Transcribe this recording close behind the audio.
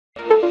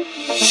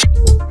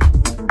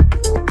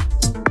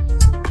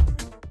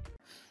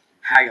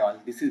Hi all,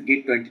 this is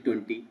GATE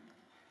 2020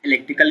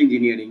 Electrical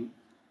Engineering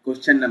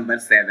question number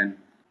 7.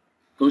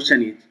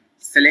 Question is,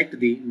 select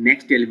the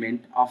next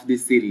element of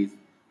this series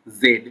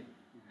Z,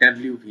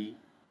 W, V,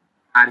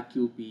 R,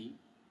 Q, P,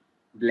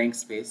 blank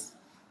space.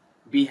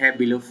 We have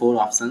below 4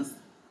 options.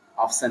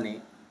 Option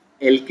A,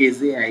 L, K,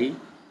 J, I.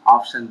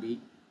 Option B,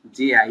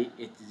 J, I,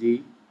 H,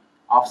 G.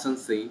 Option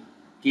C,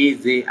 K,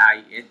 J,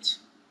 I, H.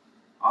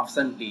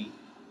 Option D,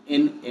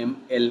 N,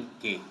 M, L,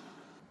 K.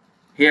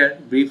 Here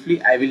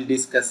briefly I will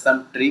discuss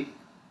some trick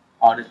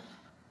or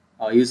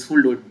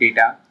useful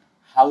data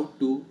how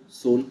to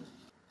solve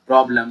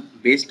problem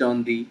based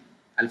on the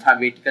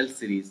alphabetical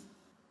series.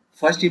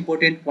 First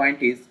important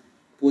point is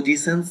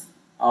positions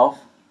of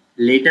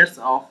letters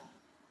of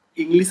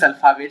English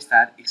alphabets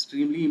are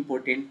extremely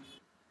important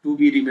to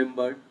be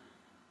remembered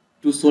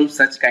to solve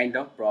such kind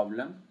of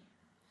problem.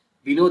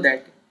 We know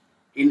that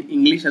in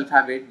English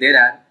alphabet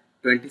there are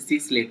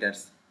 26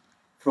 letters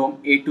from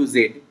A to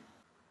Z.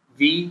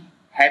 We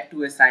have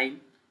to assign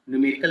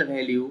numerical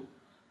value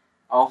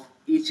of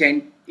each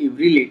and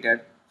every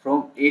letter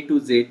from A to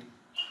Z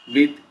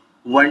with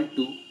 1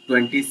 to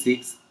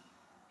 26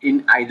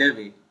 in either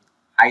way.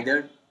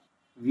 Either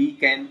we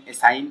can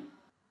assign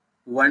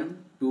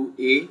 1 to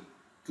A,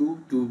 2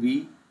 to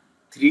B,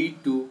 3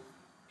 to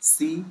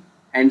C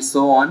and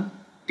so on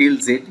till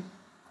Z,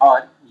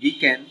 or we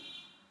can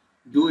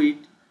do it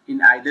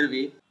in either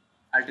way.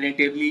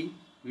 Alternatively,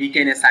 we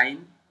can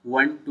assign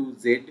 1 to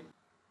Z,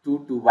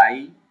 2 to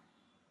Y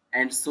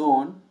and so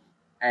on,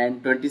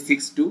 and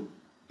 26 to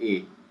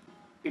A.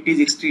 It is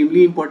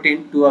extremely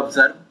important to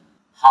observe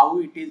how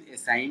it is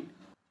assigned.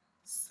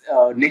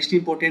 Next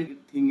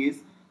important thing is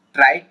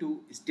try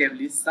to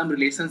establish some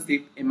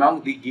relationship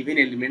among the given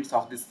elements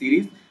of the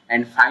series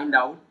and find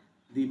out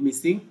the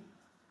missing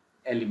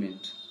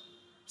element.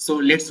 So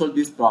let's solve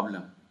this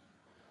problem.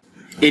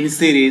 In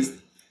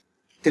series,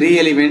 3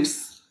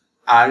 elements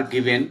are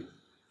given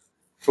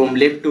from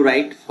left to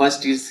right.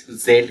 First is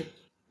Z.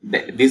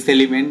 This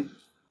element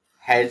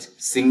has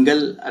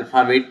single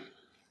alphabet.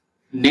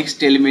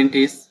 Next element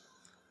is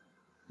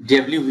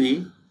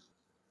WV.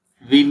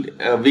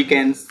 We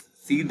can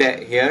see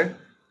that here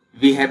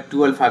we have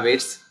 2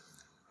 alphabets,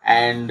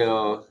 and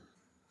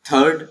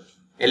third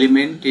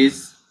element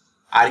is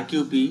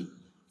RQP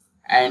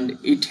and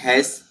it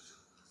has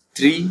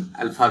 3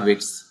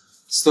 alphabets.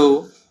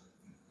 So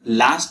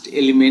last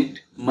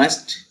element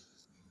must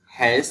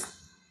has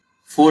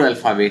 4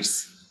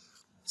 alphabets.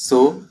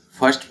 So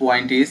first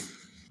point is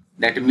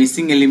that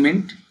missing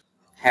element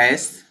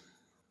has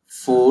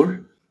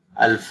 4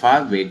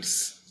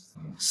 alphabets.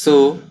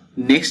 So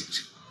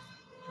next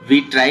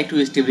we try to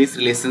establish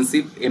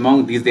relationship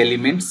among these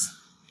elements.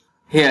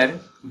 Here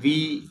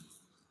we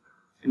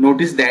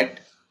notice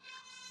that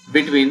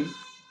between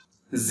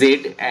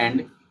Z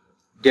and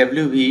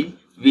WV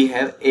we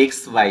have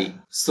XY.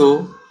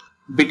 So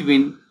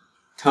between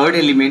third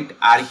element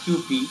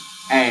RQP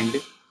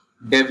and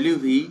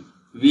WV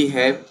we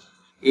have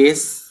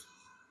STU.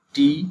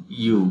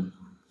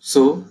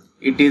 So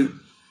it is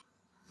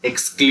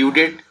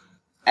excluded,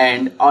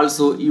 and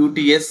also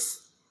UTS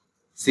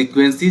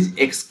sequence is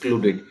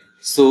excluded.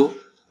 So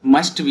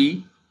must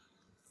be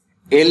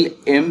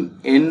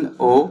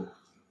LMNO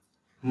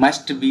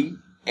must be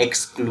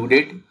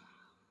excluded,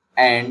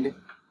 and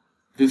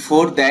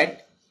before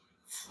that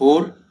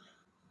 4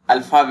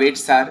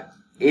 alphabets are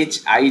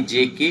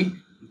HIJK.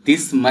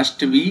 This must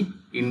be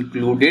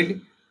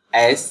included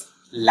as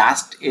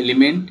last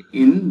element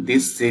in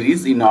this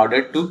series in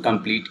order to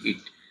complete it.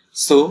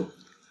 So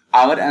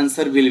our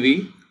answer will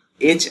be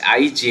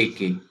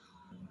HIJK.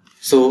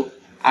 So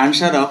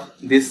answer of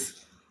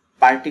this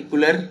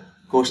particular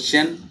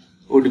question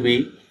would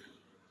be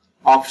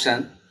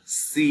option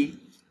C,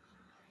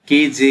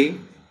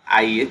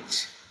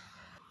 KJIH.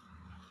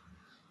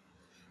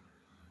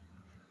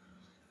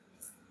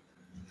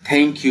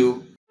 Thank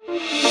you.